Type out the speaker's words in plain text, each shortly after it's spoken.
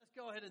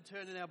ahead and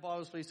turn in our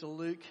Bibles, please, to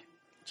Luke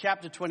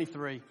chapter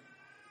 23.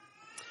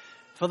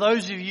 For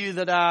those of you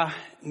that are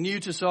new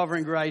to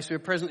Sovereign Grace, we're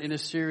present in a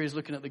series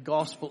looking at the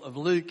Gospel of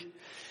Luke.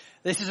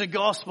 This is a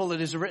gospel that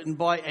is written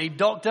by a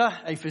doctor,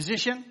 a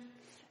physician,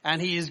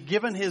 and he has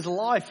given his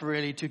life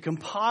really to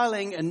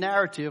compiling a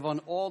narrative on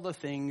all the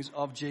things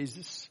of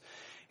Jesus.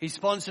 He's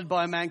sponsored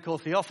by a man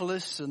called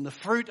Theophilus, and the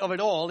fruit of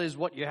it all is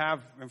what you have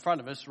in front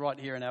of us right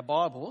here in our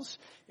Bibles.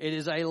 It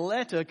is a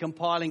letter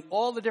compiling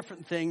all the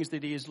different things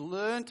that he has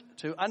learned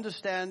to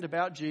understand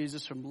about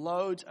Jesus from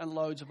loads and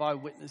loads of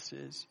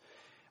eyewitnesses.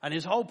 And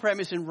his whole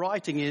premise in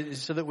writing it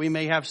is so that we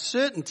may have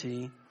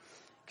certainty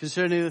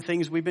concerning the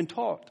things we've been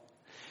taught.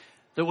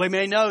 That we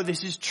may know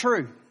this is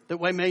true. That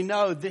we may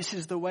know this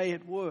is the way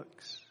it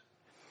works.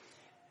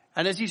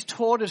 And as he's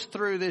taught us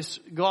through this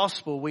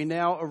gospel, we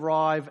now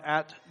arrive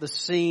at the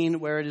scene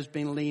where it has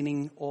been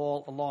leaning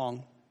all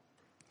along,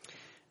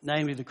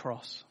 namely the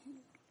cross.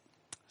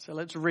 So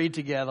let's read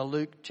together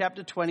Luke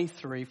chapter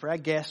 23. For our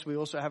guests, we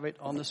also have it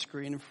on the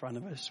screen in front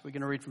of us. We're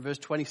going to read from verse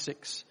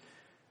 26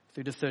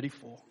 through to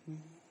 34.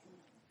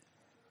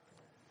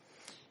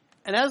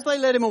 And as they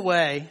led him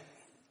away,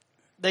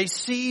 they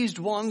seized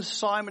one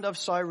Simon of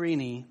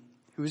Cyrene,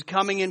 who was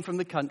coming in from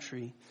the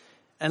country,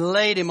 and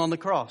laid him on the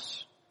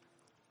cross,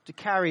 to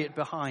carry it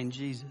behind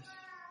Jesus.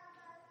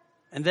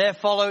 And there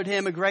followed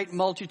him a great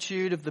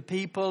multitude of the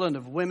people and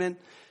of women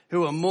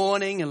who were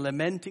mourning and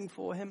lamenting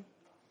for him.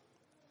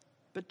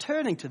 But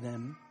turning to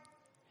them,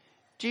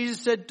 Jesus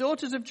said,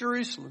 "Daughters of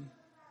Jerusalem,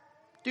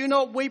 do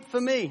not weep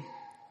for me,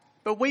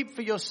 but weep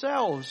for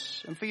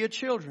yourselves and for your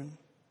children.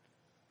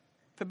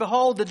 For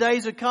behold, the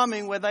days are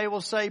coming where they will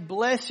say,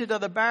 blessed are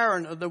the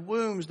barren of the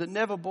wombs that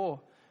never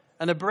bore,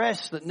 and the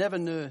breasts that never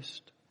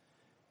nursed.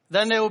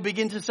 Then they will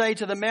begin to say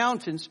to the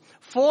mountains,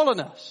 fall on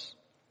us,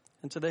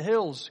 and to the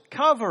hills,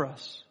 cover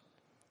us.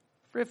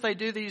 For if they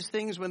do these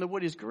things when the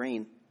wood is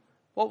green,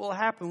 what will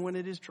happen when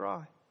it is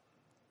dry?"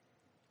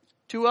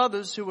 Two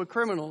others who were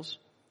criminals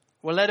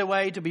were led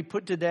away to be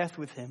put to death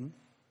with him.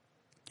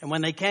 And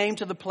when they came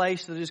to the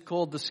place that is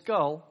called the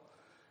Skull,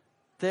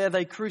 there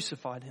they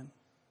crucified him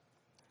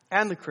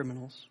and the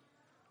criminals,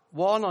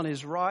 one on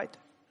his right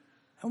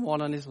and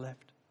one on his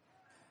left.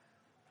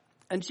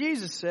 And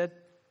Jesus said,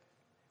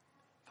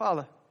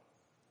 "Father,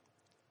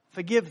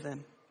 forgive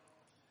them,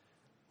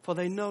 for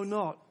they know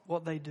not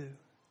what they do."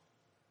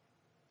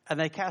 And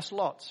they cast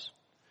lots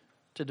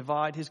to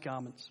divide his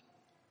garments.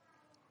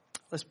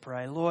 Let's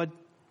pray. Lord,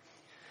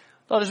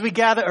 as we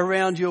gather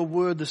around your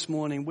word this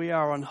morning, we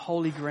are on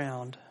holy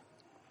ground.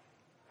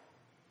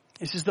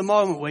 This is the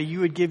moment where you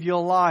would give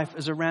your life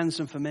as a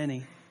ransom for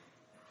many.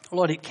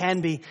 Lord, it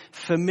can be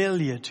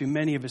familiar to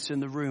many of us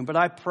in the room, but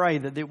I pray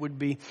that it would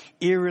be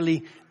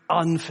eerily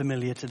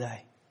unfamiliar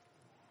today.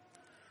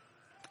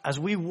 As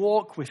we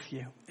walk with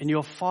you in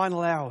your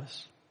final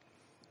hours,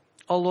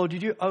 oh Lord,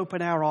 would you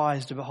open our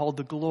eyes to behold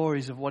the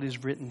glories of what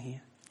is written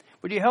here?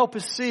 Would you help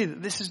us see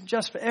that this isn't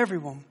just for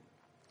everyone?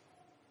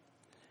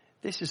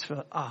 This is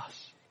for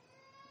us.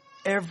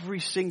 Every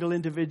single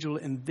individual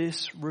in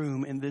this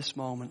room, in this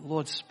moment.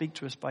 Lord, speak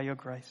to us by your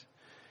grace.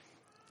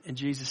 In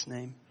Jesus'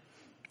 name,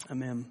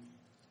 amen.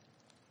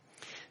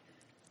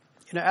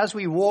 You know, as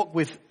we walk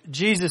with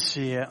Jesus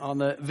here on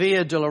the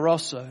Via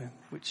Dolorosa,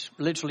 which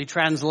literally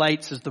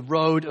translates as the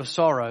road of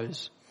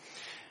sorrows,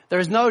 there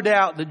is no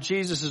doubt that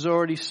Jesus has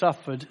already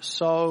suffered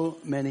so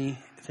many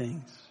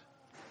things.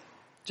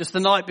 Just the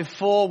night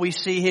before, we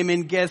see him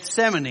in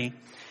Gethsemane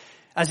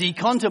as he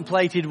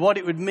contemplated what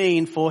it would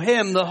mean for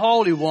him, the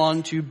Holy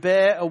One, to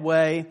bear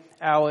away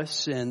our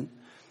sin.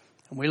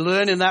 And we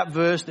learn in that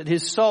verse that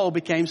his soul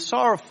became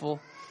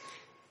sorrowful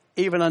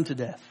even unto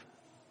death.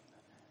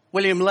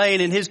 William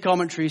Lane in his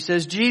commentary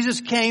says, Jesus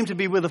came to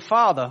be with the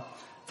Father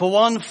for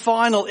one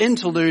final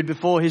interlude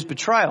before his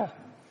betrayal,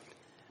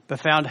 but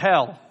found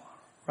hell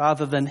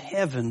rather than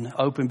heaven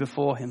open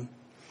before him,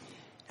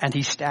 and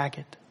he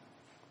staggered.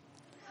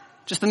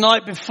 Just the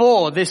night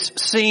before this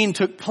scene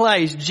took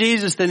place,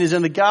 Jesus then is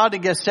in the Garden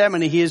of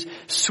Gethsemane. He is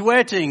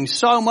sweating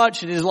so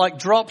much it is like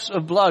drops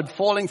of blood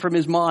falling from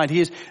his mind.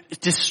 He is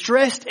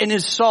distressed in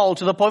his soul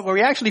to the point where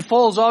he actually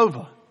falls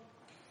over.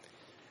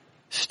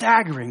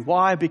 Staggering.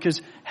 Why?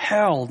 Because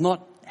hell,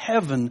 not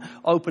heaven,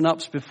 open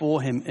up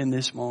before him in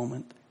this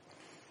moment.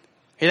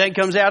 He then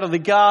comes out of the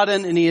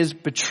garden and he is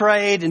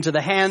betrayed into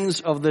the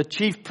hands of the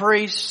chief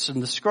priests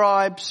and the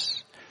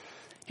scribes.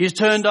 He is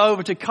turned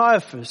over to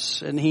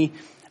Caiaphas and he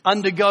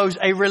undergoes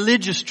a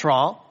religious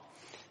trial.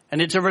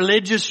 And it's a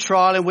religious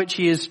trial in which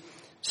he is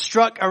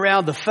struck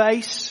around the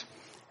face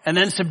and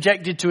then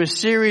subjected to a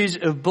series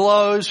of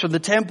blows from the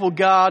temple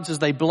guards as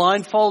they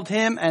blindfold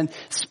him and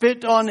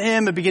spit on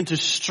him and begin to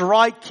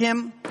strike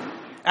him,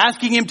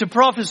 asking him to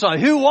prophesy.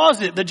 Who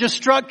was it that just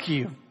struck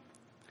you?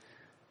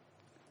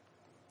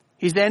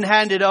 He's then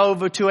handed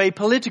over to a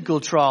political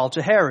trial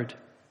to Herod.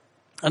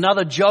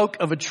 Another joke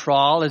of a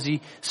trial as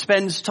he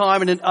spends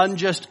time in an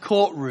unjust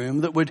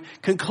courtroom that would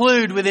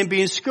conclude with him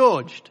being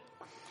scourged.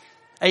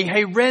 A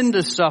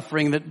horrendous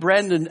suffering that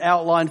Brendan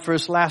outlined for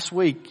us last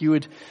week.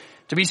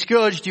 To be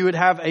scourged, you would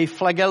have a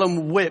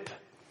flagellum whip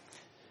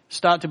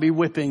start to be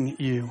whipping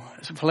you.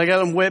 So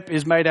flagellum whip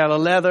is made out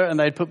of leather, and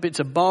they'd put bits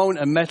of bone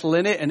and metal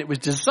in it, and it was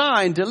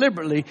designed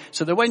deliberately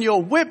so that when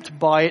you're whipped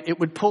by it, it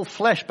would pull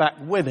flesh back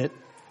with it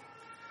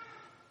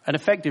and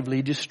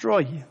effectively destroy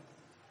you.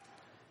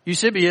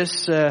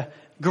 Eusebius,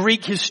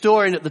 Greek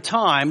historian at the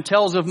time,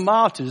 tells of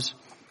martyrs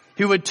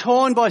who were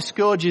torn by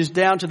scourges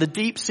down to the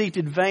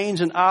deep-seated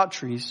veins and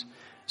arteries,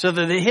 so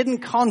that the hidden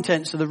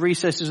contents of the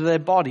recesses of their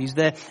bodies,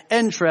 their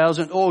entrails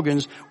and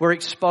organs, were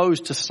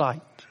exposed to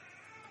sight.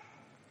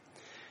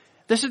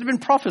 This had been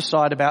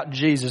prophesied about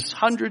Jesus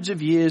hundreds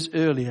of years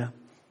earlier.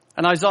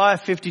 In Isaiah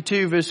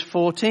 52 verse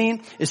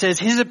 14, it says,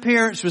 his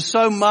appearance was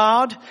so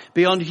marred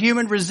beyond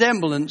human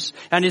resemblance,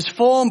 and his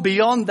form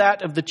beyond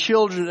that of the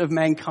children of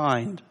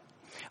mankind.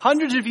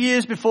 Hundreds of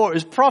years before, it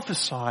was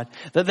prophesied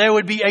that there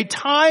would be a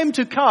time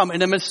to come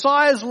in a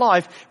Messiah's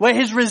life where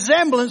his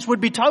resemblance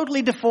would be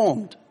totally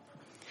deformed.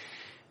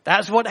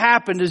 That's what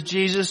happened as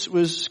Jesus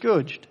was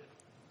scourged.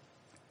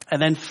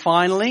 And then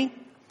finally,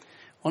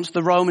 once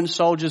the Roman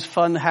soldiers'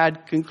 fun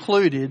had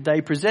concluded,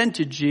 they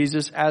presented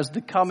Jesus as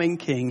the coming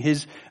king.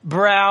 His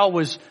brow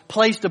was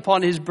placed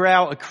upon his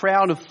brow a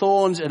crown of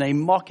thorns in a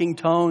mocking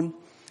tone.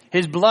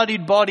 His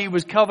bloodied body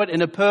was covered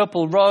in a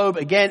purple robe,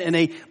 again in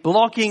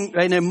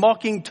a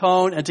mocking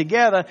tone, and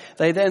together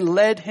they then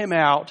led him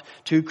out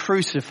to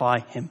crucify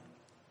him.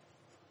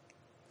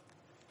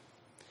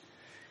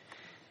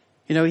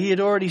 You know, he had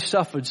already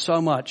suffered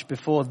so much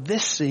before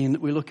this scene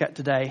that we look at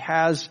today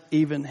has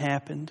even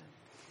happened.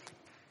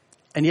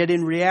 And yet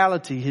in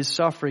reality, his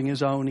suffering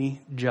has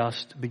only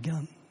just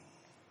begun.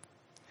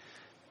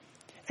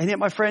 And yet,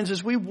 my friends,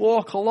 as we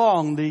walk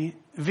along the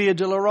Via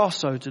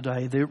Dolorosa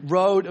today, the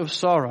road of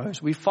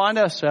sorrows, we find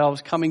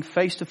ourselves coming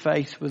face to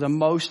face with a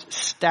most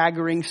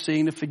staggering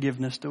scene of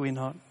forgiveness, do we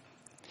not?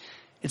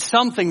 It's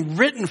something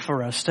written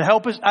for us to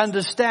help us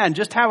understand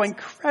just how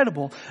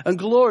incredible and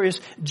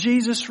glorious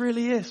Jesus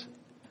really is.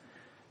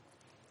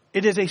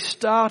 It is a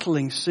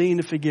startling scene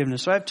of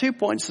forgiveness. So I have 2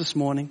 points this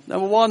morning.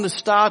 Number one, the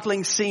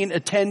startling scene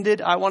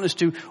attended. I want us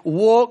to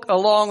walk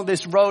along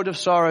this road of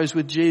sorrows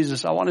with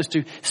Jesus. I want us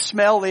to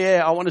smell the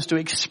air. I want us to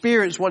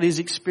experience what he's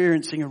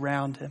experiencing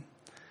around him.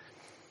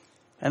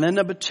 And then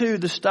number two,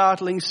 the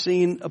startling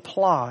scene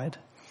applied.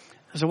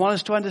 Because I want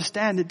us to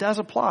understand it does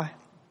apply.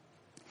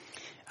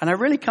 And I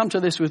really come to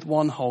this with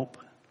one hope.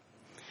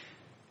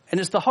 And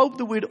it's the hope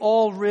that we'd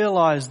all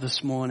realize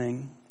this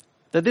morning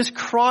that this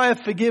cry of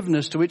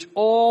forgiveness to which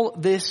all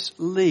this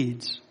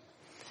leads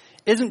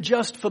isn't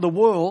just for the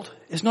world.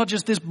 It's not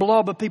just this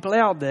blob of people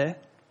out there.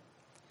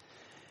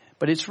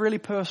 But it's really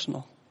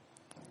personal.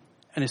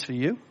 And it's for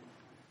you.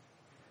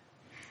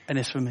 And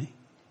it's for me.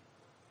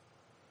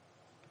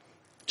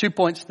 2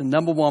 points then.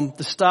 Number one,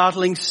 the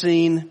startling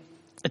scene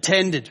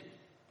attended.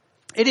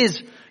 It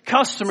is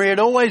customary, it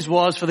always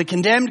was, for the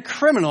condemned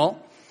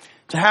criminal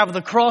to have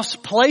the cross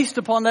placed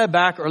upon their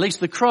back, or at least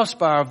the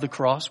crossbar of the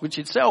cross, which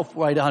itself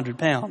weighed 100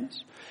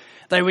 pounds.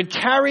 They would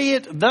carry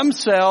it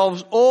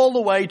themselves all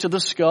the way to the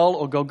skull,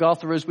 or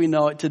Golgotha as we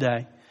know it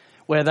today,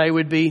 where they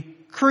would be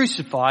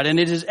crucified. And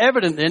it is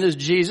evident then, as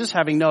Jesus,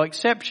 having no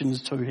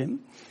exceptions to him,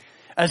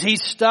 as he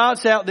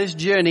starts out this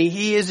journey,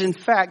 he is in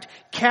fact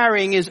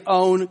carrying his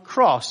own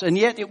cross. And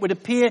yet it would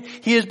appear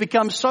he has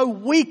become so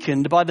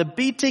weakened by the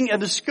beating and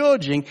the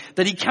scourging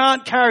that he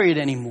can't carry it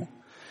anymore.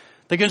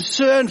 The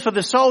concern for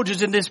the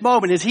soldiers in this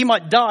moment is he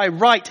might die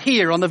right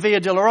here on the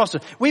Via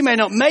Dolorosa. We may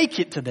not make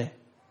it to there.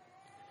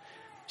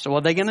 So what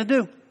are they going to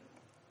do?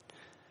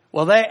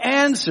 Well, their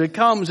answer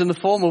comes in the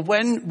form of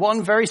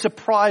one very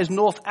surprised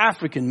North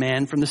African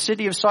man from the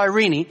city of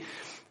Cyrene,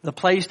 the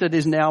place that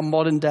is now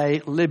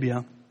modern-day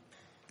Libya.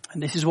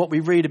 And this is what we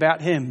read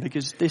about him,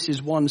 because this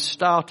is one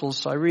startled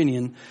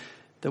Cyrenian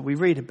that we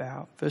read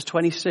about. Verse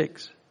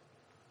 26.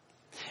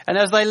 And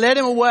as they led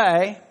him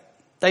away,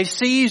 they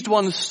seized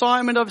one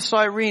Simon of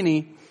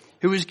Cyrene,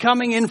 who was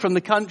coming in from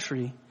the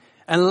country,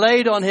 and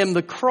laid on him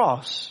the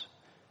cross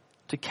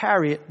to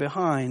carry it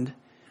behind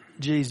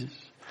Jesus.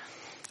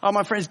 Oh,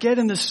 my friends, get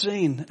in the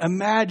scene.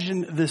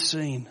 Imagine the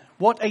scene.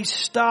 What a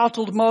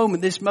startled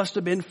moment this must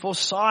have been for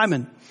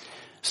Simon.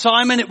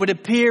 Simon, it would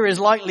appear, is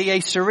likely a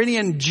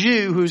Cyrenian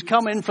Jew who's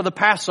come in for the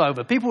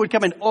Passover. People would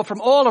come in from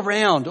all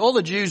around. All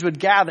the Jews would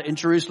gather in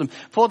Jerusalem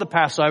for the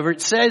Passover.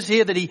 It says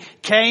here that he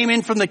came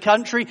in from the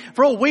country.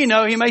 For all we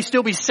know, he may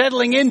still be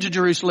settling into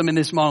Jerusalem in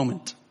this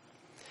moment.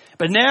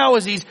 But now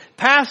as he's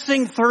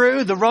passing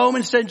through, the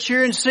Roman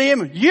centurions see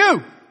him.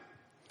 You!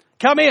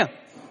 Come here!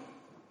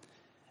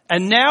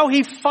 And now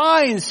he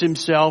finds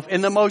himself in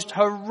the most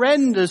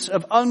horrendous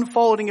of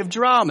unfolding of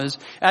dramas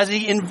as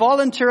he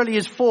involuntarily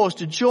is forced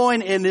to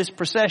join in this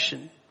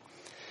procession.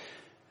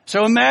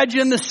 So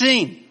imagine the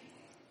scene.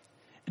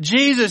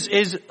 Jesus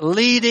is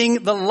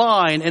leading the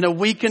line in a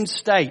weakened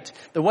state.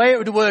 The way it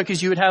would work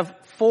is you would have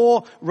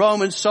 4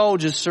 Roman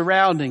soldiers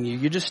surrounding you.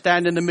 You just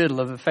stand in the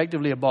middle of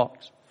effectively a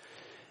box.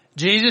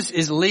 Jesus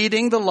is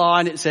leading the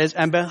line, it says,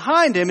 and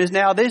behind him is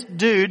now this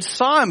dude,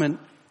 Simon.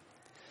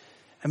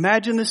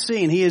 Imagine the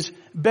scene. He is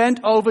bent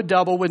over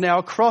double with now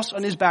a cross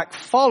on his back,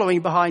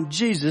 following behind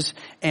Jesus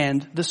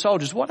and the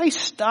soldiers. What a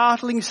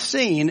startling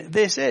scene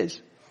this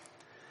is.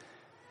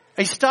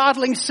 A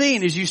startling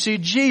scene as you see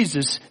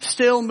Jesus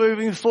still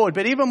moving forward,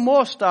 but even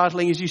more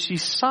startling as you see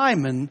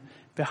Simon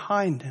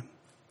behind him.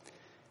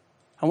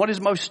 And what is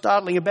most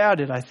startling about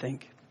it, I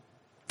think,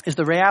 is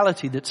the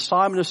reality that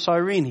Simon of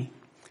Cyrene,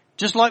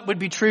 just like would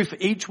be true for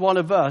each one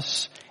of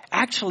us,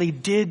 actually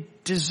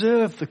did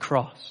deserve the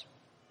cross.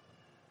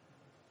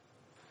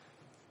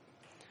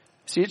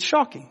 See, it's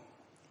shocking,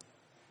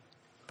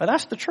 but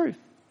that's the truth.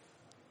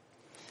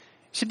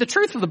 See, the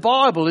truth of the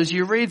Bible as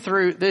you read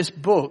through this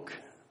book,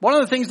 one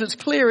of the things that's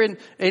clear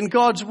in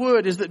God's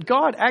word is that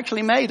God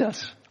actually made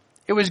us.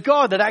 It was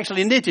God that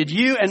actually knitted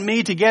you and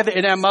me together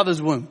in our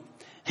mother's womb.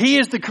 He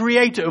is the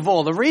creator of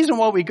all. The reason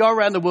why we go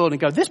around the world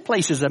and go, this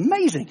place is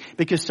amazing,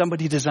 because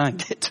somebody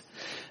designed it.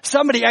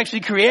 Somebody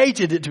actually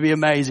created it to be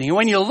amazing. And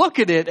when you look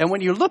at it, and when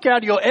you look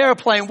out your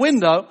airplane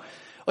window,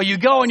 or you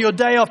go on your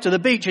day off to the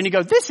beach and you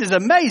go, this is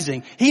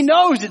amazing. He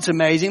knows it's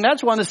amazing.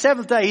 That's why on the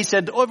seventh day he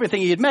said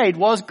everything he had made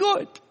was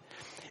good.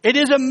 It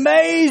is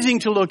amazing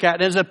to look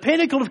at. As a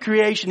pinnacle of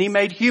creation, he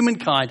made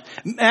humankind,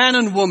 man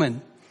and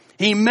woman.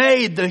 He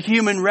made the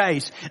human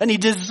race, and he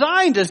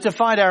designed us to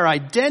find our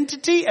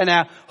identity and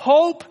our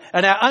hope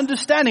and our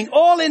understanding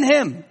all in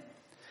him.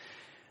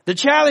 The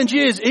challenge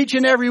is each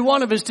and every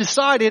one of us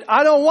decided,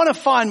 I don't want to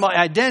find my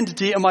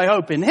identity and my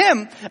hope in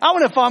him. I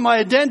want to find my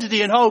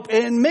identity and hope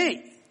in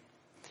me.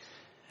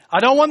 I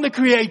don't want the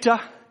creator,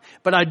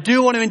 but I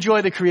do want to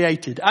enjoy the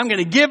created. I'm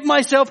going to give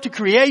myself to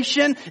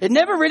creation. It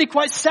never really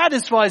quite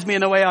satisfies me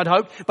in the way I'd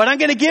hope, but I'm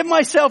going to give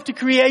myself to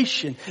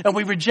creation, and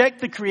we reject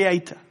the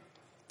creator.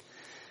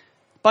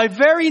 By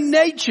very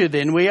nature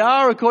then, we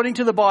are, according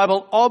to the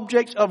Bible,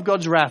 objects of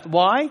God's wrath.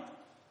 Why?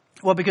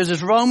 Well, because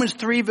as Romans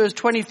 3 verse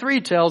 23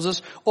 tells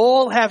us,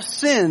 all have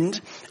sinned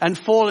and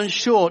fallen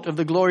short of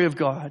the glory of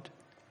God.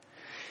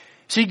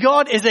 See,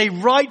 God is a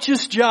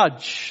righteous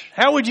judge.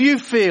 How would you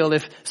feel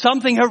if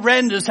something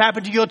horrendous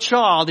happened to your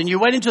child and you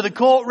went into the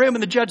courtroom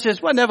and the judge says,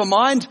 well, never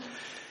mind.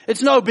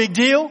 It's no big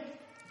deal.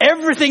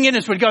 Everything in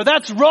us would go,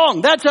 that's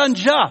wrong. That's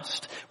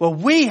unjust. Well,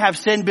 we have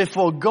sinned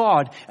before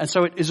God, and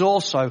so it is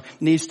also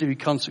needs to be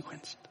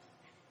consequenced.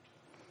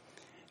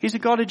 He's a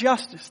God of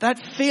justice.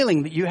 That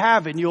feeling that you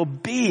have in your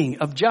being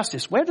of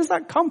justice, where does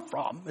that come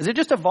from? Is it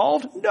just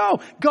evolved? No.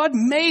 God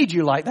made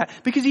you like that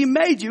because he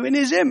made you in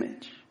his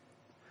image.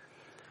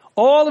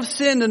 All have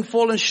sinned and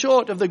fallen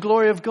short of the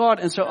glory of God,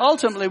 and so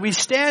ultimately we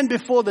stand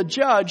before the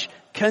judge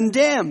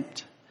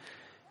condemned.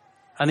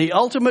 And the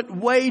ultimate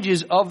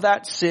wages of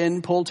that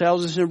sin, Paul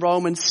tells us in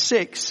Romans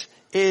 6,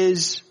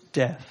 is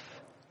death.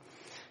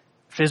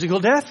 Physical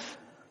death,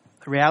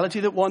 the reality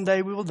that one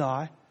day we will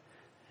die,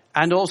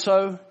 and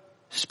also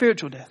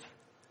spiritual death,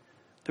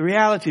 the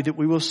reality that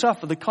we will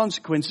suffer the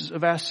consequences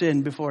of our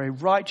sin before a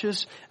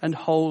righteous and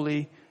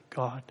holy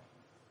God.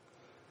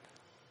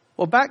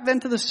 Well, back then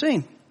to the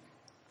scene.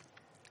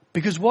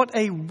 Because what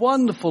a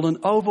wonderful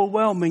and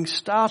overwhelming,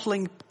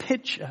 startling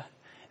picture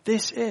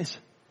this is.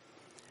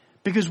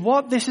 Because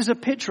what this is a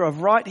picture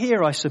of right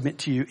here, I submit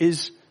to you,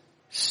 is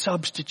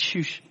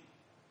substitution.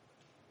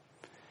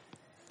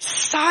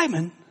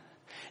 Simon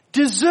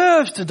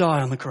deserves to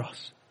die on the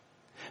cross.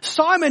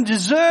 Simon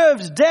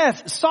deserves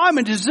death.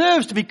 Simon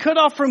deserves to be cut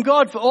off from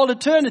God for all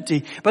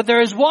eternity. But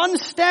there is one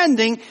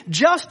standing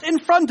just in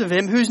front of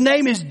him whose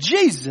name is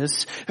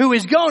Jesus, who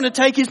is going to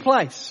take his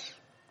place.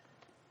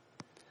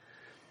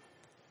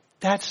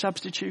 That's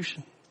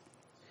substitution.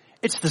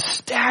 It's the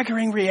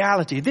staggering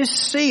reality. This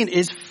scene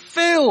is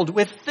filled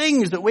with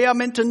things that we are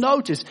meant to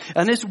notice.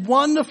 And this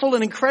wonderful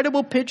and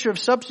incredible picture of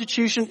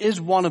substitution is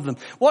one of them.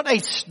 What a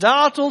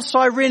startled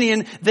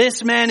Cyrenian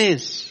this man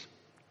is.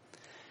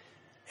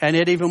 And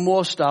yet even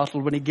more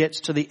startled when he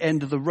gets to the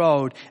end of the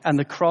road and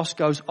the cross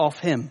goes off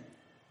him.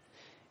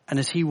 And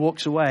as he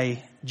walks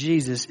away,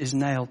 Jesus is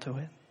nailed to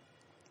it.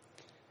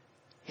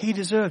 He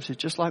deserves it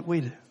just like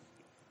we do.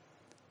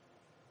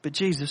 But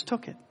Jesus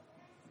took it.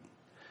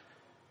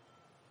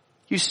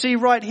 You see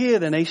right here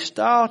then a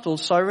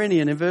startled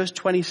Cyrenian in verse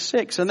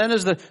 26. And then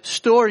as the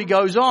story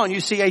goes on, you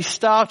see a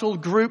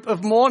startled group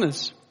of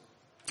mourners.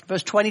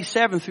 Verse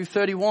 27 through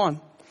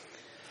 31.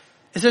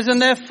 It says, and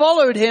there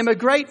followed him a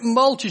great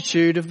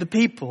multitude of the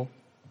people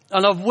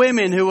and of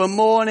women who were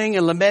mourning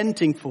and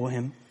lamenting for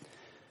him.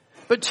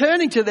 But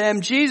turning to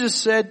them, Jesus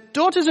said,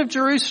 daughters of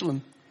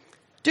Jerusalem,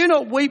 do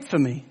not weep for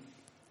me,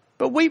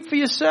 but weep for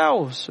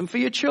yourselves and for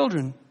your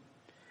children.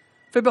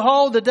 For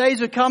behold, the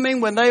days are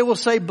coming when they will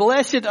say,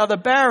 blessed are the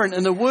barren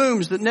and the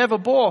wombs that never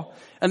bore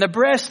and the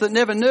breasts that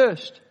never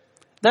nursed.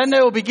 Then they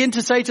will begin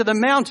to say to the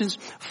mountains,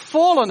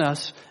 fall on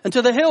us, and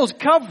to the hills,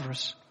 cover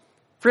us.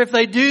 For if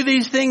they do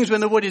these things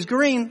when the wood is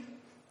green,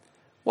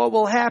 what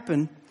will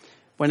happen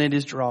when it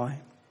is dry?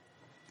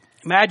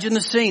 Imagine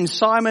the scene.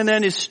 Simon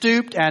then is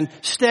stooped and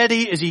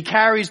steady as he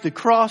carries the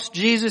cross.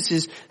 Jesus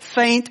is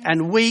faint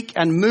and weak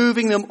and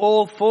moving them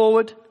all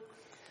forward.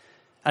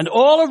 And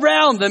all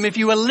around them, if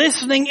you were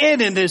listening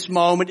in this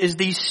moment, is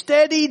the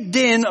steady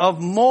din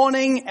of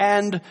mourning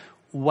and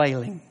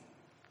wailing.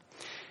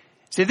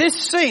 See, this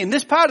scene,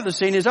 this part of the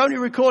scene is only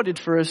recorded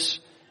for us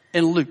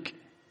in Luke.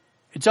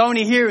 It's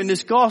only here in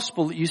this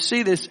gospel that you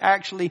see this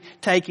actually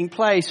taking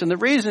place. And the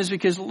reason is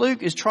because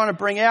Luke is trying to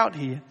bring out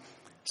here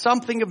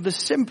something of the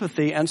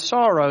sympathy and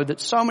sorrow that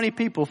so many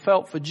people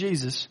felt for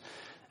Jesus.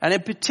 And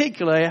in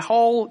particular, a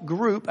whole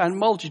group and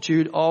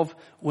multitude of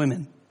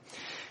women.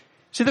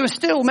 See, there were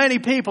still many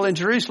people in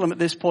Jerusalem at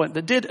this point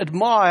that did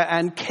admire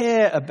and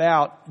care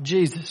about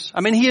Jesus.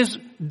 I mean, he has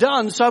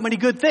done so many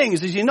good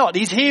things, is he not?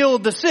 He's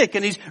healed the sick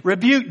and he's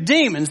rebuked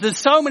demons. There's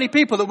so many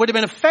people that would have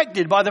been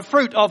affected by the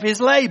fruit of his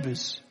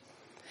labors.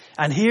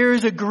 And here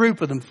is a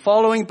group of them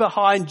following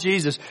behind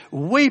Jesus,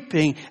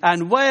 weeping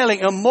and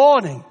wailing and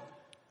mourning.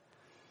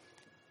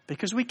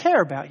 Because we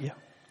care about you.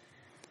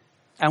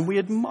 And we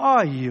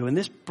admire you. And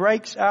this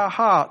breaks our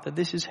heart that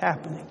this is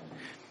happening.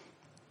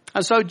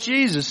 And so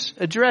Jesus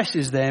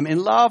addresses them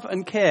in love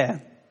and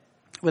care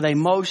with a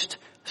most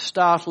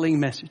startling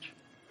message.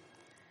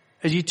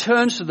 As he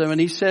turns to them and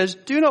he says,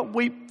 do not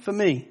weep for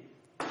me,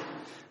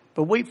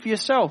 but weep for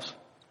yourselves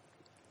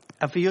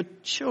and for your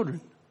children.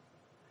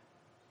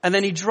 And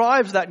then he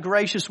drives that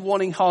gracious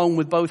warning home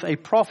with both a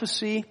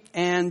prophecy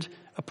and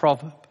a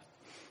proverb.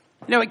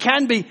 You know, it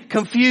can be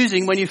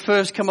confusing when you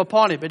first come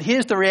upon it, but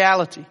here's the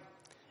reality.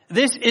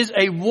 This is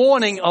a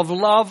warning of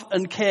love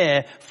and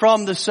care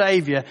from the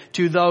Savior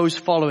to those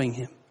following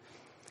him.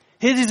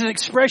 It is an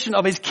expression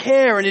of his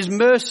care and his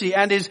mercy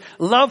and his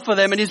love for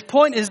them. And his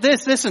point is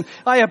this: listen,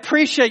 I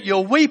appreciate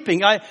your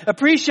weeping. I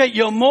appreciate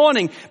your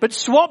mourning, but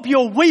swap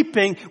your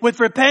weeping with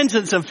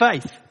repentance and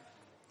faith.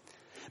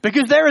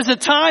 Because there is a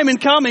time in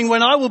coming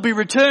when I will be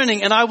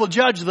returning and I will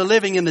judge the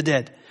living and the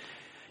dead.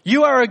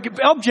 You are an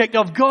object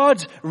of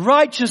God's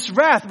righteous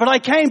wrath, but I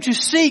came to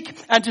seek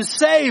and to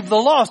save the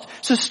lost.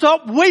 So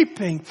stop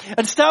weeping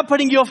and start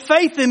putting your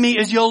faith in me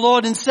as your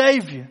Lord and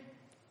Savior.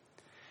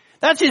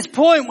 That's his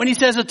point when he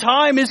says a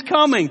time is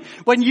coming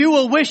when you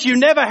will wish you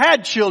never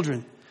had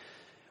children.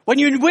 When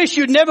you wish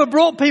you'd never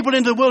brought people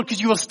into the world,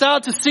 because you will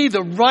start to see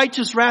the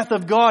righteous wrath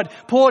of God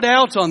poured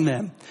out on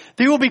them.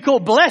 They will be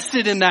called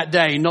blessed in that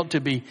day, not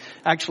to be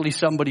actually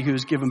somebody who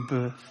has given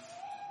birth.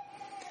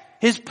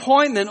 His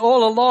point then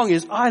all along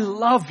is, I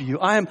love you.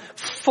 I am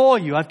for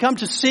you. I've come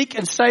to seek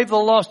and save the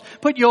lost.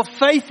 Put your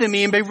faith in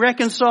me and be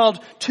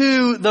reconciled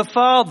to the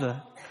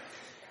Father.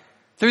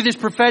 Through this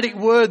prophetic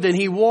word, then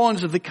he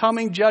warns of the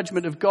coming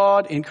judgment of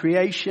God in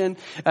creation.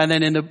 And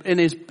then in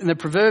the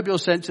proverbial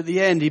sense at the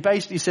end, he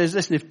basically says,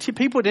 listen, if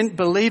people didn't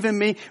believe in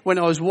me when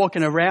I was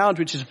walking around,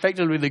 which is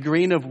effectively the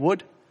green of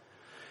wood,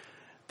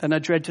 then I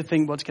dread to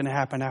think what's going to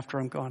happen after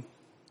I'm gone.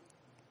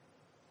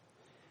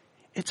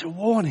 It's a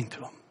warning to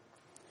them.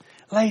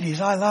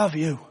 Ladies, I love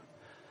you.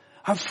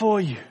 I'm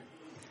for you.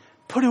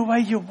 Put away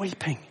your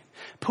weeping.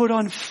 Put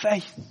on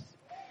faith.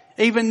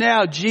 Even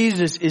now,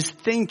 Jesus is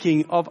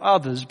thinking of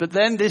others. But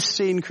then this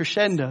scene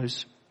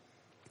crescendos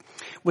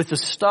with the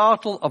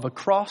startle of a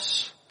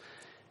cross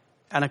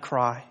and a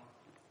cry.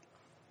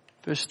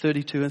 Verse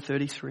 32 and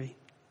 33.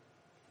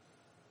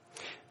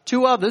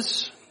 Two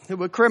others who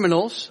were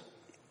criminals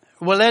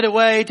were led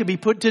away to be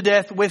put to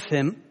death with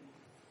him.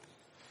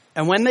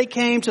 And when they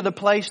came to the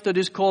place that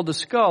is called the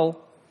Skull,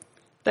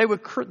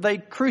 they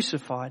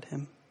crucified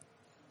him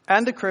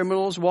and the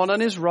criminals, one on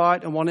his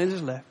right and one on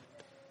his left.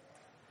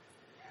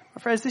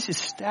 My friends, this is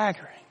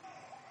staggering.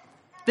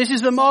 This is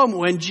the moment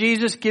when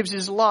Jesus gives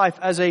his life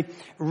as a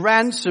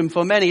ransom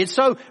for many. It's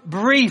so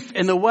brief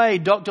in the way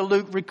Dr.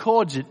 Luke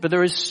records it, but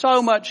there is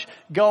so much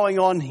going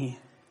on here.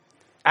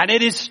 And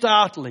it is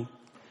startling.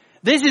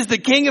 This is the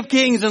King of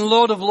Kings and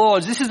Lord of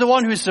Lords. This is the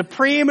one who is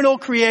supreme in all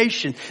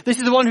creation. This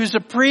is the one who is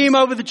supreme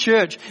over the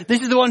church.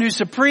 This is the one who is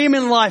supreme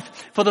in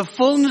life, for the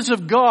fullness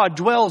of God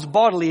dwells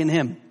bodily in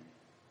him.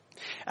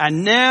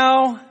 And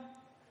now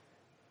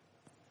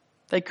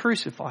they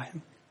crucify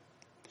him.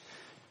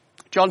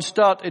 John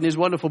Stott, in his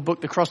wonderful book,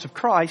 The Cross of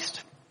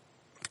Christ,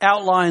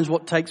 outlines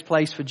what takes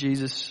place for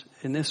Jesus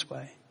in this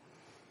way.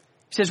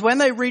 He says, when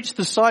they reached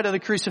the site of the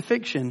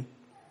crucifixion,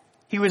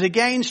 he was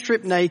again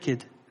stripped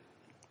naked.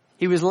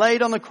 He was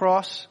laid on the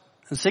cross,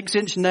 and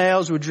 6-inch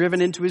nails were driven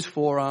into his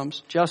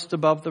forearms, just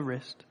above the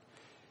wrist.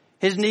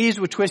 His knees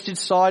were twisted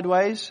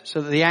sideways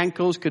so that the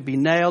ankles could be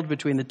nailed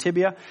between the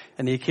tibia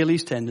and the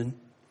Achilles tendon.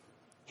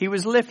 He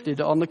was lifted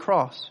on the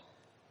cross,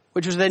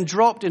 which was then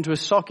dropped into a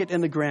socket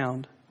in the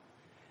ground.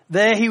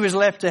 There he was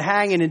left to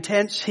hang in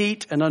intense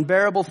heat and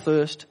unbearable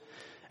thirst,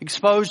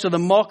 exposed to the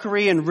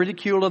mockery and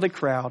ridicule of the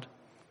crowd.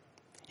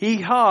 He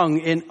hung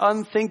in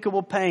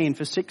unthinkable pain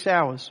for 6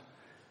 hours,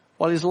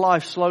 while his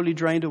life slowly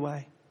drained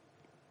away.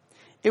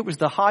 It was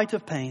the height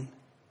of pain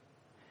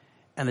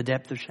and the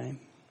depth of shame.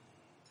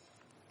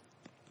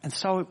 And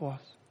so it was.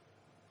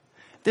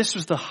 This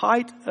was the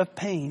height of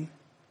pain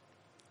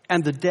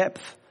and the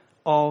depth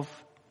of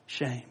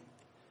shame.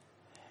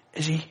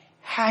 As he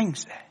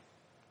hangs there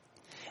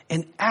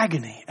in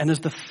agony, and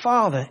as the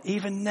Father,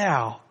 even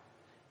now,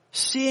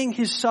 seeing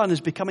his Son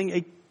as becoming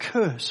a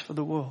curse for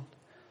the world,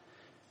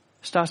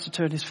 starts to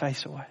turn his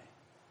face away.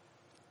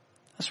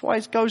 That's why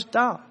it goes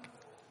dark.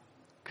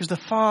 Because the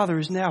Father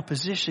is now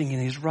positioning in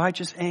his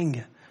righteous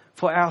anger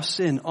for our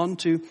sin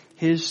onto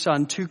his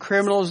Son. 2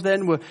 criminals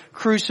then were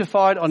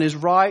crucified on his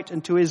right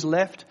and to his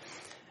left.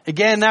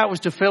 Again, that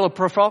was to fulfill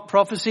a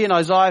prophecy in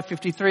Isaiah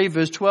 53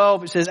 verse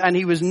 12. It says, and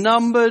he was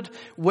numbered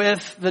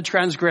with the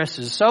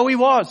transgressors. So he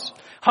was.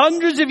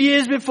 Hundreds of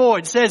years before,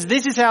 it says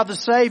this is how the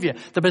Savior,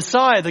 the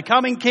Messiah, the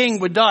coming King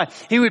would die.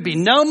 He would be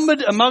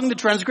numbered among the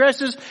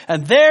transgressors,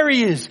 and there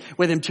he is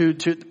with him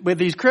with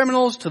these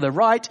criminals to the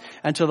right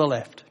and to the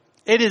left.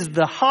 It is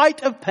the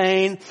height of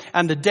pain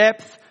and the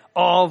depth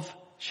of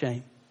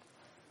shame.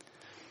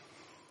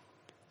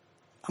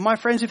 And my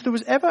friends, if there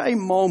was ever a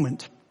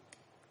moment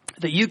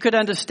that you could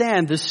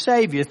understand the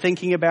Savior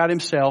thinking about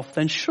himself,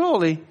 then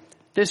surely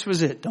this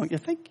was it, don't you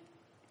think?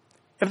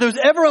 If there was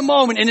ever a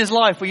moment in his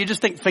life where you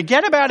just think,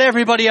 forget about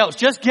everybody else,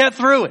 just get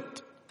through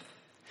it,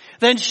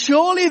 then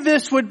surely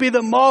this would be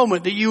the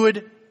moment that you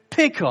would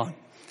pick on.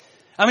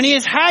 I mean, he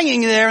is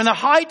hanging there in the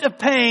height of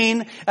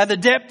pain and the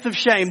depth of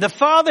shame. The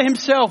Father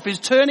himself is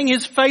turning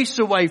his face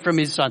away from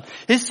his Son.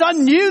 His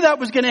Son knew that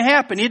was going to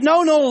happen. He'd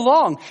known all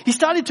along. He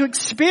started to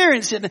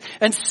experience it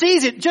and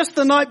sees it just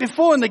the night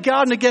before in the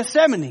Garden of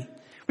Gethsemane,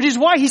 which is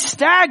why he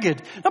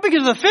staggered. Not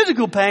because of the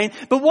physical pain,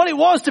 but what it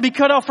was to be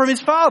cut off from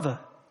his Father.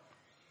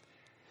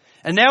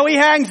 And now he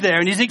hangs there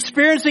and he's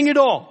experiencing it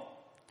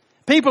all.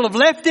 People have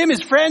left him.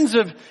 His friends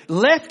have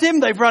left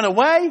him. They've run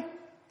away.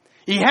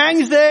 He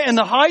hangs there in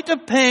the height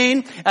of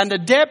pain and the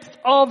depth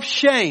of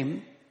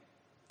shame.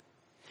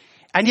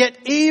 And yet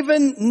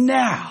even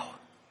now,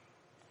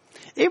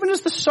 even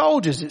as the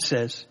soldiers, it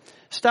says,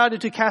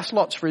 started to cast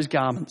lots for his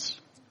garments.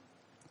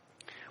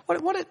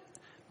 What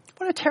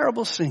a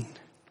terrible scene.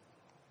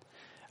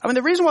 I mean,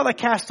 the reason why they're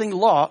casting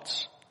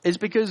lots is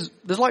because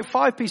there's like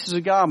 5 pieces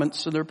of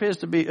garments, so there appears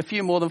to be a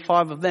few more than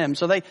 5 of them.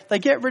 So they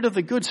get rid of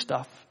the good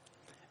stuff.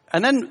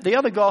 And then the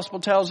other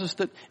gospel tells us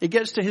that it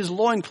gets to his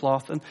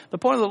loincloth. And the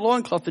point of the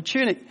loincloth, the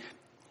tunic,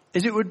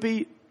 is it would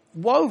be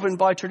woven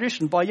by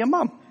tradition by your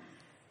mum.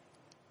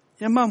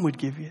 Your mum would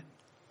give you it.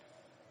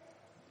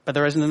 But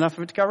there isn't enough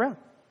of it to go around.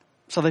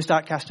 So they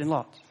start casting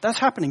lots. That's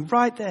happening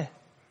right there.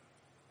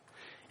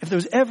 If there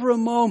was ever a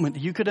moment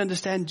that you could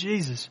understand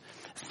Jesus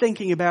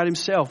thinking about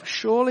himself,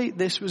 surely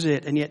this was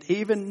it. And yet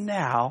even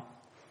now,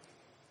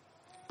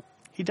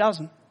 he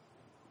doesn't.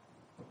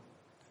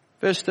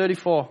 Verse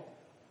 34.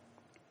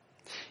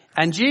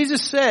 And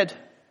Jesus said,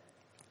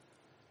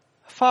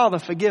 Father,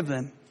 forgive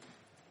them,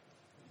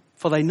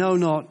 for they know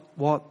not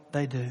what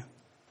they do.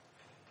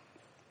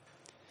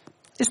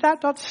 Is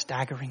that not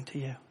staggering to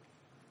you?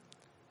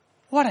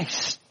 What a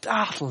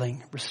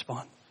startling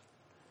response.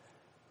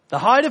 The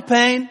height of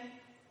pain,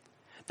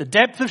 the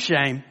depth of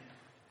shame,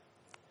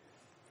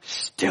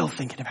 still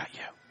thinking about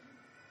you.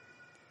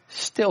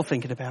 Still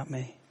thinking about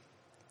me.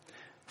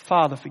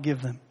 Father,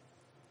 forgive them,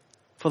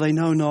 for they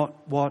know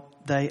not what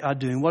they are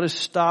doing. What a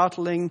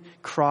startling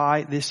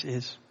cry this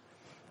is.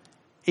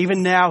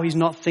 Even now he's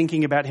not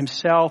thinking about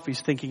himself, he's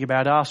thinking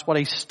about us. What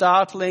a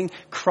startling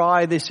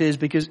cry this is,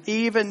 because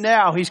even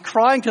now he's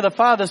crying to the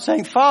Father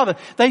saying, Father,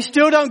 they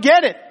still don't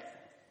get it.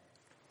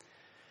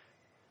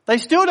 They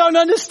still don't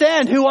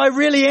understand who I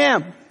really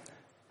am.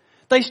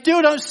 They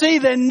still don't see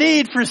their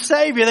need for a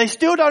Savior. They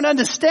still don't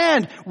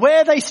understand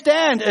where they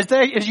stand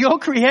as your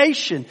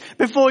creation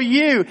before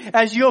you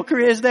as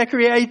their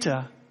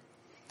Creator.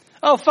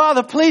 Oh,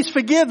 Father, please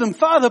forgive them.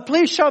 Father,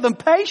 please show them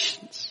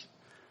patience.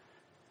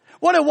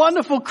 What a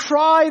wonderful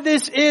cry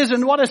this is,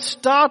 and what a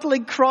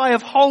startling cry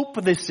of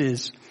hope this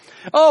is.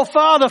 Oh,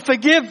 Father,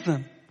 forgive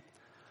them.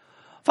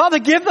 Father,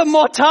 give them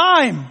more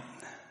time.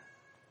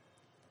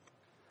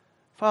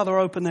 Father,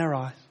 open their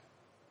eyes.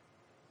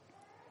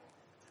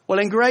 Well,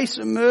 in grace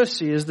and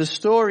mercy, as the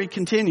story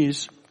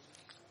continues,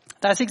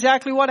 that's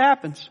exactly what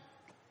happens.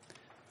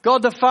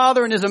 God the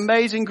Father in his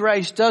amazing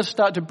grace does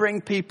start to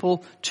bring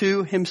people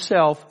to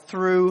himself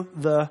through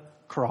the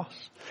cross.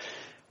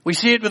 We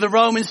see it with the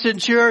Roman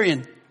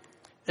centurion.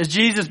 As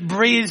Jesus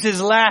breathes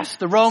his last,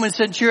 the Roman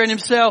centurion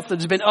himself that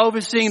has been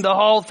overseeing the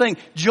whole thing,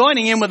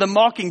 joining in with the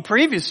mocking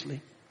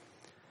previously,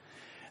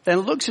 then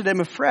looks at him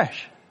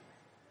afresh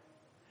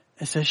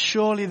and says,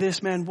 surely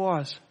this man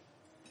was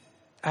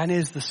and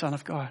is the Son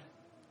of God.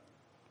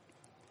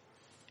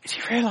 As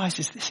he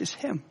realizes this is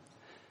him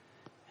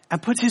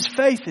and puts his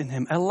faith in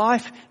him, a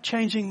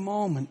life-changing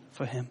moment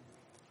for him.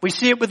 We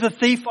see it with the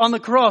thief on the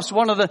cross,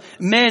 one of the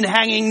men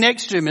hanging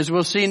next to him, as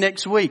we'll see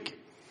next week.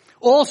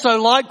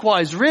 Also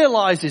likewise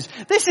realizes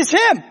this is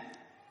him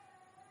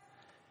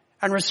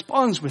and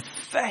responds with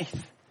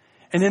faith.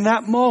 And in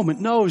that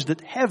moment knows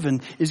that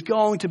heaven is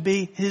going to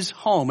be his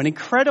home. And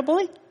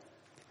incredibly,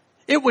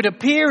 it would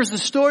appear as the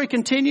story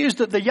continues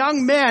that the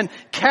young man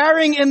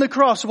carrying in the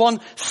cross, one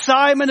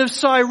Simon of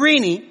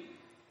Cyrene,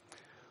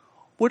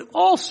 would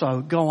also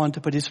go on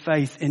to put his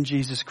faith in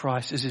Jesus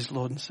Christ as his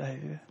Lord and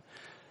Savior.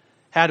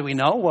 How do we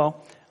know?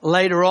 Well,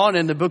 later on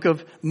in the book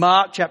of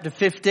Mark chapter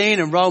 15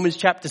 and Romans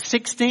chapter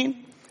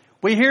 16,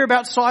 we hear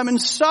about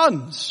Simon's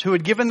sons who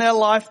had given their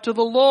life to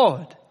the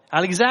Lord,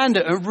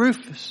 Alexander and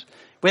Rufus.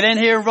 We then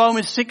hear in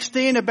Romans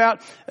 16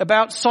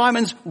 about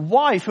Simon's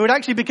wife who had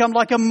actually become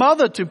like a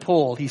mother to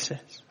Paul, he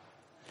says.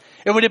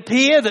 It would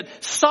appear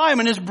that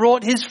Simon has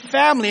brought his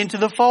family into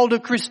the fold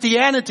of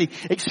Christianity,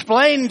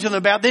 explaining to them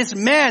about this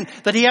man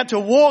that he had to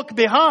walk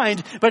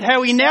behind, but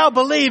how he now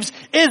believes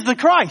is the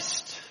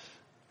Christ.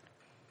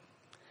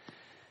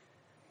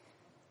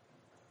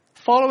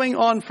 Following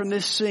on from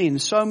this scene,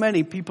 so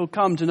many people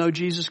come to know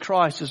Jesus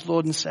Christ as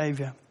Lord and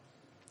Savior.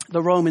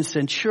 The Roman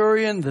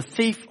centurion, the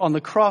thief on the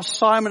cross,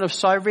 Simon of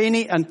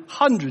Cyrene, and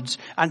hundreds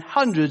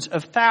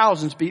of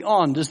thousands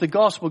beyond as the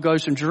gospel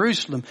goes from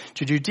Jerusalem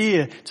to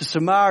Judea to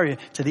Samaria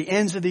to the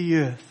ends of the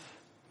earth.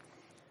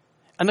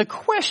 And the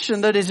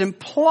question that is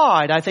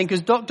implied, I think,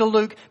 as Dr.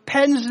 Luke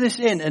pens this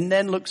in and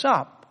then looks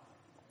up,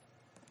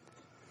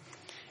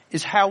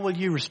 is how will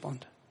you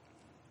respond?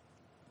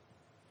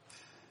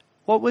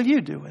 What will you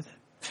do with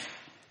it?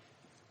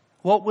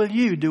 What will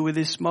you do with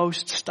this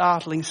most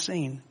startling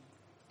scene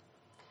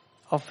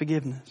of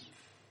forgiveness?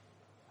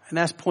 And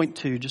that's point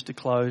 2, just to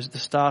close, the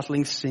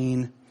startling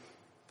scene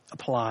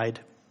applied.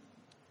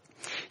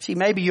 See,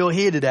 maybe you're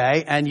here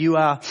today and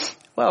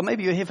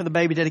maybe you're here for the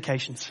baby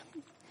dedications.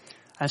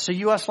 And so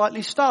you are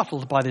slightly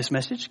startled by this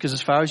message because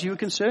as far as you were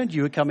concerned,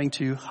 you were coming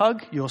to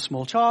hug your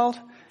small child,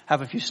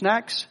 have a few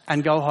snacks,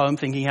 and go home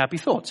thinking happy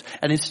thoughts.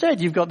 And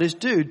instead, you've got this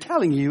dude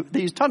telling you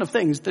these ton of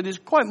things that is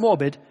quite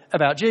morbid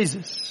about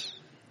Jesus.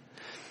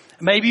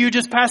 Maybe you're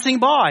just passing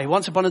by.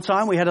 Once upon a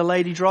time, we had a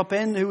lady drop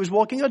in who was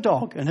walking a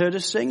dog and heard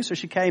us sing, so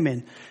she came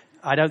in.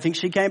 I don't think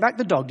she came back.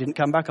 The dog didn't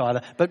come back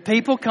either. But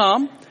people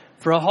come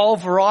for a whole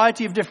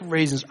variety of different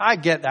reasons. I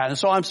get that. And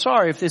so I'm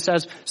sorry if this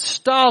has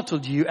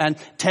startled you and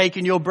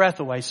taken your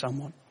breath away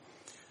somewhat.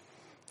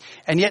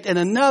 And yet, in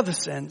another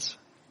sense,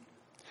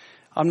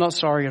 I'm not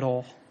sorry at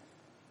all.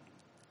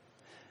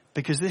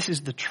 Because this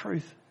is the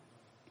truth.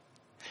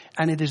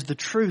 And it is the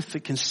truth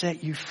that can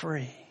set you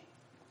free.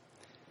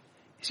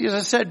 See, as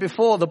I said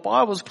before, the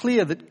Bible's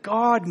clear that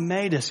God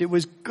made us. It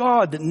was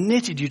God that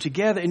knitted you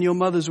together in your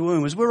mother's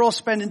womb. As we're all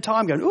spending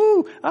time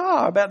going,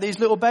 about these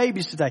little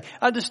babies today.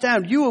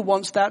 Understand, you were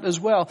once that as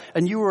well.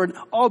 And you were an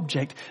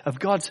object of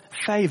God's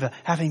favor,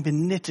 having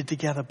been knitted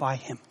together by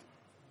Him.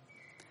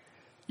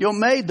 You're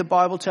made, the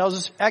Bible tells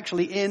us,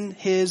 actually in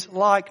His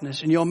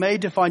likeness. And you're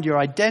made to find your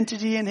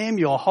identity in Him,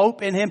 your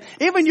hope in Him,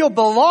 even your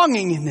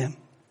belonging in Him.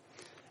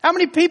 How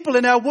many people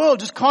in our world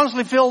just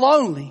constantly feel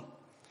lonely?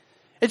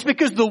 It's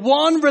because the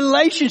one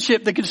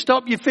relationship that can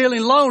stop you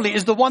feeling lonely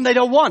is the one they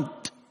don't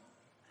want.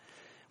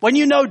 When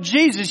you know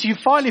Jesus, you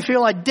finally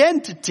feel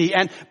identity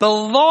and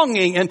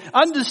belonging and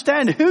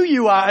understand who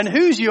you are and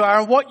whose you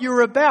are and what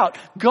you're about.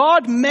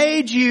 God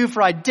made you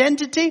for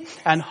identity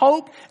and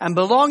hope and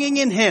belonging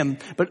in Him.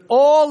 But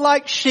all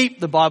like sheep,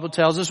 the Bible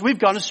tells us, we've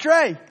gone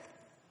astray.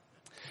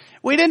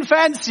 We didn't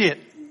fancy it.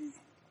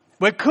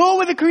 We're cool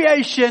with the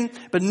creation,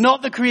 but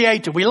not the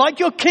Creator. We like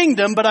your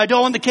kingdom, but I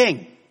don't want the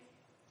King.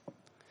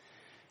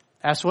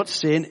 That's what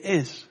sin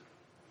is.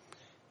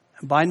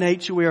 And by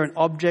nature, we are an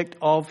object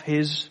of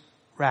His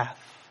wrath.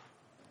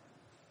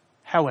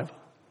 However,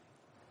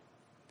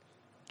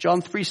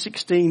 John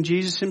 3:16,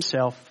 Jesus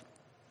Himself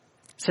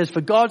says, "For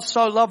God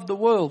so loved the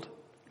world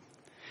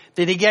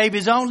that He gave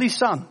His only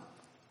Son,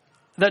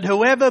 that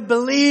whoever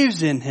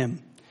believes in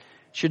Him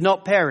should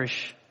not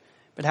perish,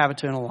 but have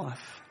eternal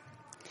life."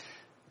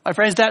 My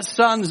friends, that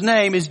Son's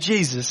name is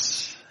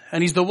Jesus.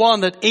 And He's the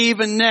one that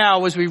even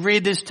now, as we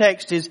read this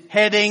text, is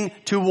heading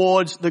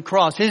towards the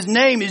cross. His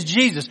name is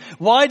Jesus.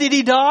 Why did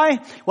He die?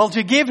 Well,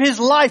 to give His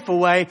life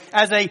away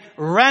as a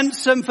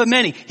ransom for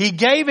many. He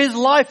gave His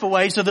life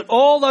away so that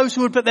all those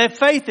who would put their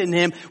faith in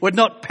Him would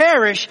not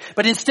perish,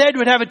 but instead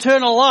would have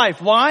eternal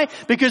life. Why?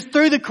 Because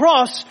through the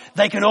cross,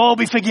 they can all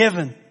be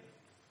forgiven.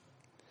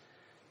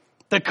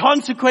 The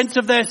consequence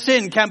of their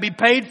sin can be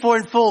paid for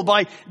in full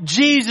by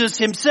Jesus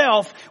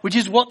Himself, which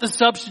is what the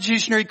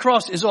substitutionary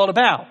cross is all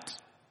about.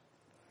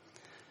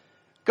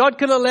 God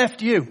could have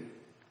left you.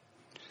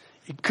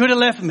 He could have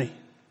left me.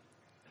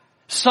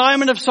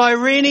 Simon of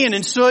Cyrene, and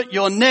insert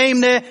your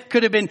name there,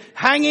 could have been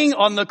hanging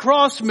on the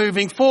cross,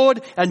 moving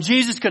forward, and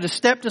Jesus could have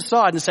stepped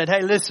aside and said,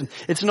 "Hey, listen,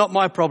 it's not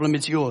my problem,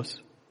 it's yours."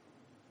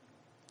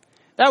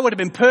 That would have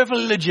been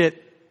perfectly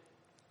legit.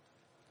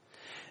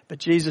 But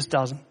Jesus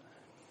doesn't.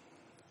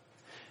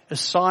 As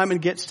Simon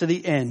gets to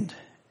the end,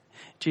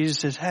 Jesus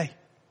says, "Hey,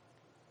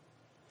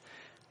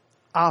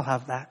 I'll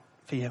have that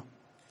for you."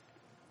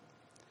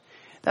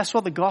 That's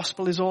what the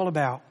gospel is all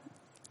about.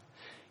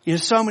 You know,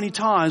 so many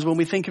times when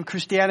we think of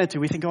Christianity,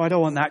 we think, I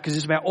don't want that because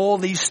it's about all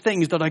these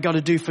things that I got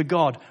to do for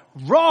God.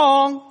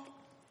 Wrong!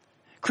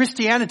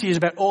 Christianity is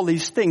about all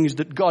these things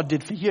that God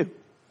did for you.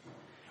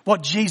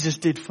 What Jesus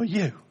did for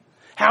you.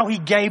 How He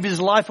gave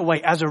His life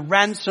away as a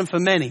ransom for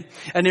many.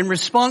 And in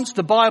response,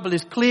 the Bible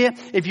is clear.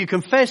 If you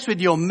confess with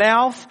your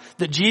mouth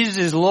that Jesus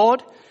is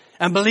Lord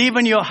and believe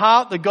in your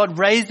heart that God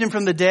raised Him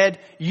from the dead,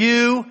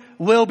 you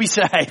will be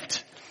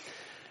saved.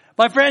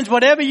 My friends,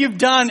 whatever you've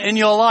done in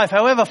your life,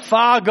 however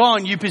far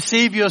gone you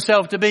perceive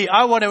yourself to be,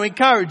 I want to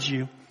encourage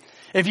you.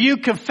 If you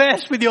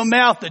confess with your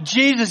mouth that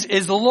Jesus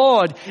is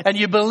Lord and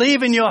you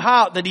believe in your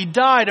heart that He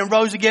died and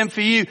rose again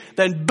for you,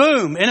 then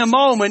boom, in a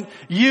moment,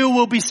 you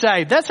will be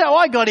saved. That's how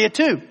I got here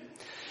too.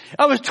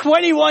 I was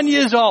 21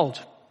 years old.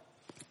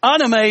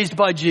 unamazed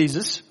by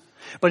Jesus.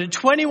 But at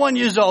 21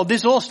 years old,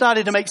 this all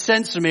started to make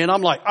sense to me, and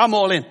I'm like, I'm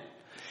all in.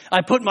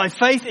 I put my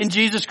faith in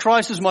Jesus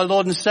Christ as my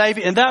Lord and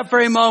Savior. In that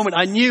very moment,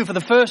 I knew for the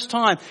first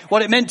time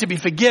what it meant to be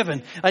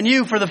forgiven. I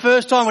knew for the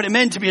first time what it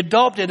meant to be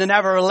adopted and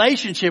have a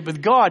relationship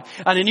with God.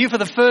 And I knew for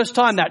the first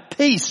time that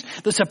peace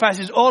that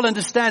surpasses all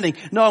understanding,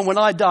 knowing when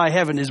I die,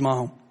 heaven is my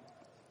home.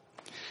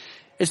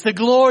 It's the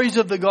glories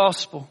of the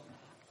gospel.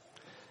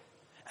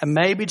 And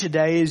maybe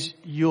today is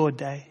your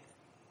day.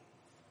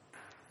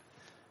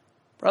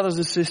 Brothers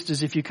and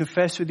sisters, if you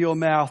confess with your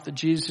mouth that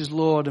Jesus is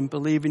Lord and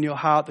believe in your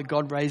heart that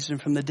God raised him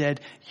from the dead,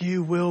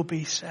 you will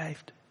be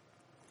saved.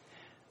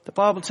 The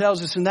Bible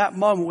tells us in that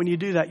moment when you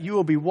do that, you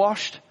will be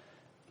washed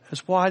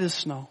as white as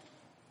snow.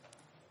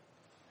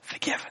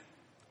 Forgiven.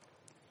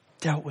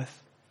 Dealt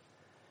with.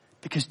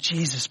 Because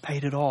Jesus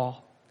paid it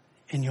all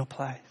in your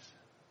place.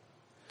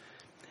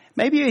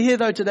 Maybe you're here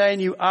though today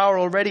and you are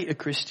already a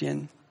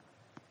Christian.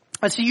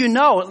 And so you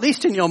know, at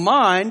least in your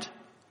mind,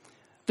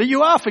 that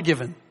you are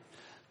forgiven.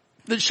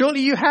 That surely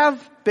you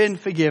have been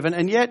forgiven,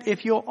 and yet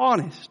if you're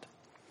honest,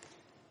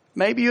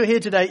 maybe you're here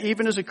today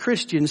even as a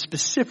Christian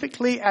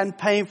specifically and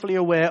painfully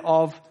aware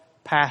of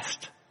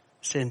past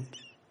sins.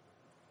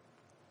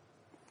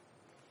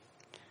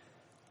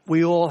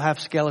 We all have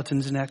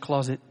skeletons in our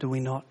closet, do we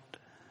not?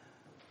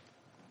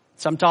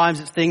 Sometimes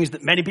it's things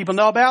that many people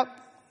know about.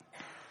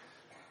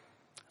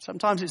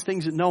 Sometimes it's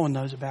things that no one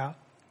knows about,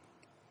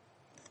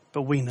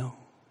 but we know.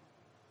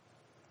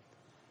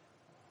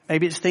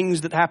 Maybe it's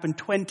things that happened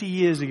 20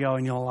 years ago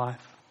in your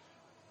life.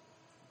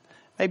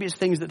 Maybe it's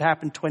things that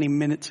happened 20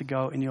 minutes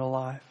ago in your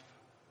life.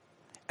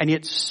 And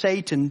yet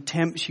Satan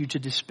tempts you to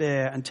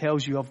despair and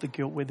tells you of the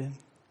guilt within.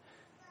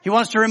 He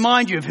wants to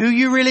remind you of who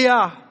you really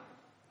are.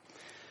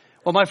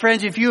 Well, my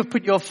friends, if you have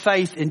put your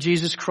faith in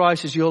Jesus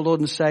Christ as your Lord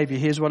and Savior,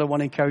 here's what I want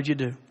to encourage you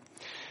to do.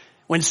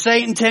 When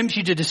Satan tempts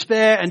you to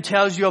despair and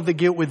tells you of the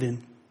guilt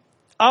within,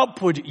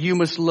 upward you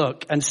must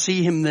look and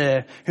see him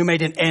there who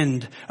made an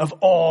end of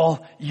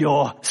all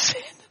your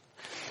sin.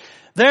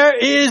 There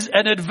is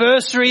an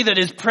adversary that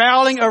is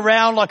prowling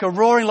around like a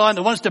roaring lion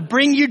that wants to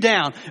bring you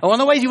down. And one of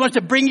the ways he wants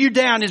to bring you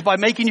down is by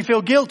making you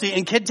feel guilty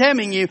and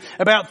condemning you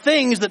about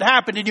things that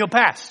happened in your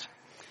past.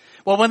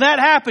 Well, when that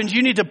happens,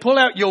 you need to pull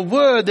out your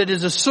word that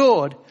is a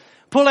sword.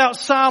 Pull out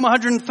Psalm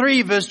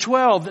 103 verse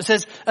 12 that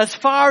says, as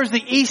far as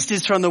the east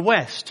is from the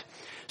west,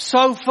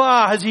 so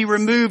far has he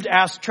removed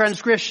our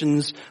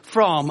transgressions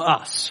from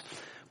us.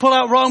 Pull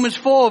out Romans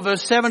 4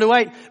 verse 7 to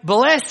 8.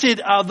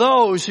 Blessed are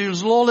those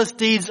whose lawless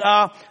deeds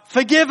are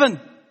forgiven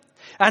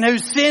and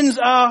whose sins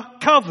are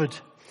covered.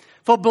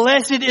 For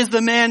blessed is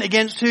the man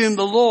against whom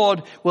the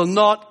Lord will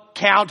not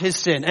count his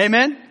sin.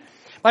 Amen?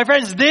 My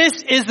friends,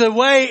 this is the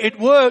way it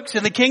works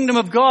in the kingdom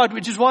of God,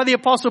 which is why the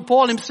Apostle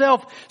Paul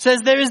himself says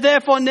there is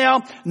therefore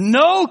now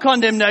no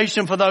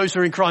condemnation for those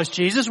who are in Christ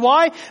Jesus.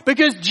 Why?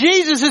 Because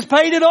Jesus has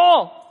paid it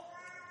all.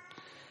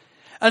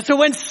 And so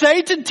when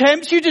Satan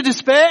tempts you to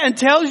despair and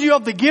tells you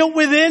of the guilt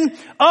within,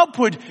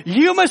 upward,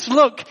 you must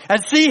look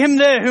and see him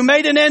there who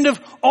made an end of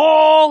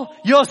all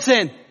your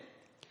sin.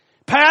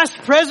 Past,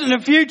 present,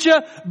 and future,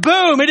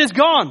 boom, it is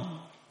gone.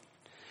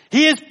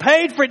 He has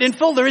paid for it in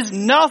full. There is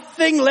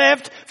nothing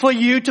left for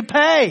you to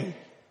pay.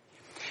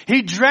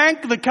 He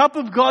drank the cup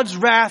of God's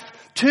wrath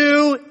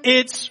to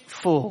its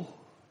full.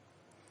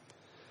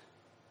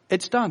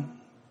 It's done.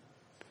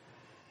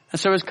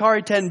 And so as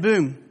Corrie ten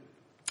Boom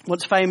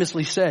once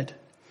famously said,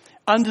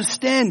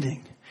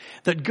 understanding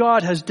that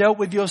God has dealt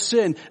with your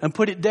sin and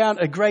put it down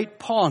a great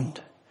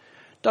pond,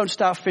 don't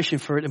start fishing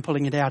for it and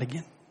pulling it out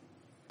again.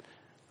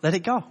 Let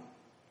it go.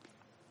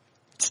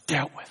 It's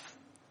dealt with.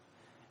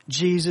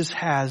 Jesus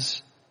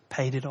has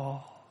paid it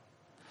all.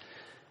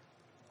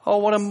 Oh,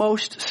 what a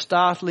most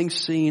startling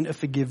scene of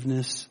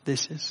forgiveness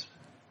this is.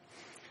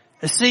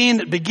 A scene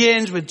that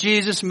begins with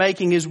Jesus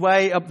making his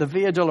way up the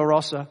Via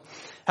Dolorosa,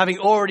 having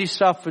already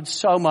suffered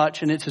so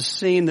much, and it's a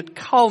scene that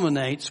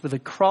culminates with a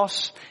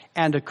cross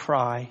and a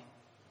cry.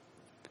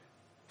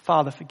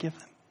 Father, forgive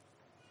them,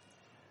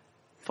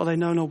 for they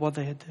know not what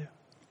they do.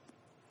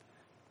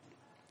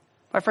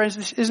 My friends,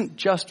 this isn't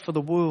just for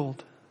the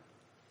world.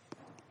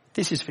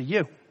 This is for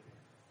you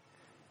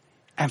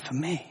and for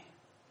me.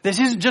 This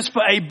isn't just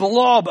for a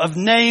blob of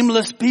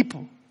nameless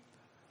people.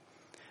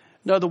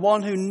 No, the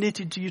one who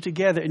knitted you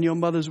together in your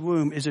mother's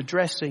womb is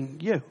addressing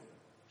you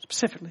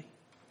specifically,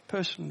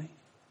 personally.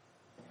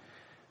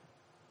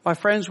 My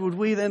friends, would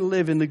we then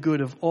live in the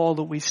good of all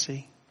that we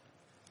see?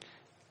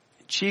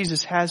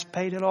 Jesus has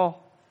paid it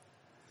all.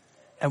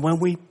 And when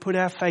we put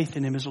our faith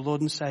in him as a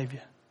Lord and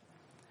Savior,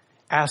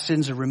 our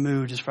sins are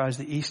removed as far as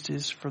the east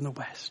is from the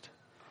west.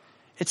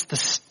 It's the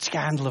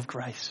scandal of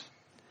grace,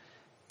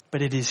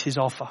 but it is his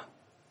offer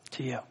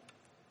to you.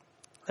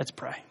 Let's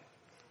pray.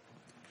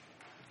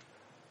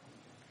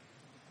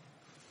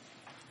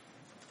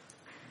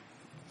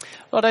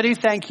 Lord, I do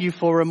thank you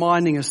for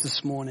reminding us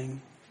this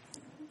morning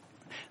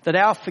that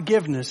our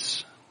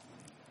forgiveness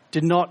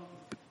did not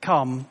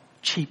come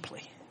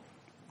cheaply.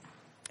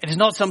 It is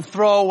not some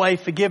throwaway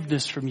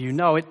forgiveness from you.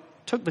 No, it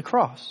took the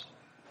cross.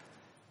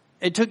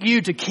 It took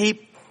you to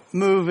keep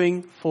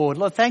moving forward.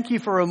 Lord, thank you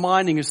for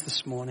reminding us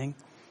this morning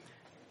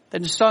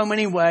that in so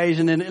many ways,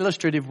 in an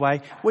illustrative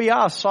way, we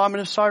are Simon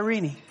of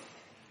Cyrene.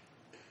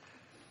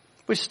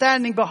 We're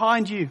standing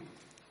behind you,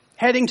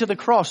 heading to the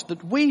cross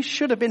that we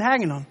should have been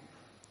hanging on.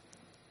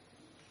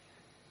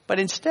 But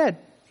instead,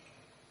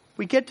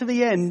 we get to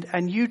the end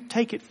and you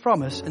take it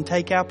from us and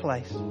take our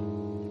place.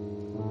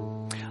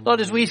 Lord,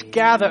 as we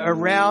gather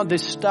around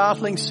this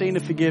startling scene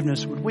of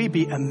forgiveness, would we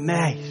be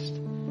amazed?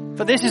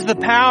 For this is the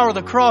power of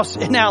the cross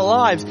in our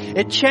lives.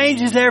 It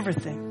changes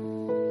everything.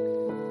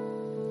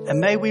 And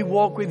may we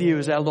walk with you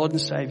as our Lord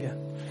and Savior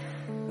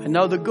and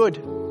know the good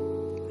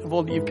of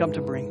all that you've come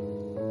to bring.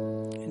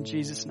 In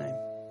Jesus' name.